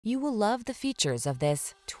You will love the features of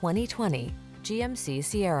this 2020 GMC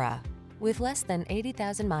Sierra. With less than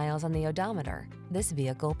 80,000 miles on the odometer, this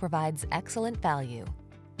vehicle provides excellent value.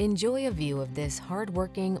 Enjoy a view of this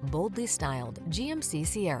hard-working, boldly styled GMC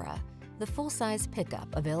Sierra, the full-size pickup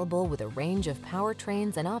available with a range of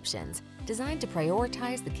powertrains and options designed to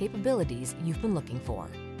prioritize the capabilities you've been looking for.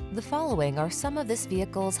 The following are some of this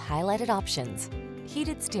vehicle's highlighted options: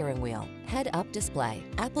 heated steering wheel, head-up display,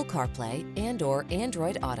 Apple CarPlay and/or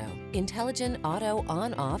Android Auto, intelligent auto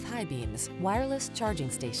on-off high beams, wireless charging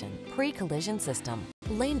station, pre-collision system,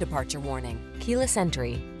 lane departure warning, keyless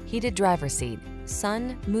entry, heated driver's seat,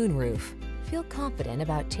 sun, moonroof. Feel confident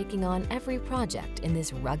about taking on every project in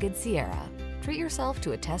this rugged Sierra. Treat yourself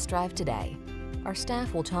to a test drive today. Our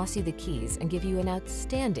staff will toss you the keys and give you an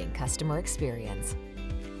outstanding customer experience.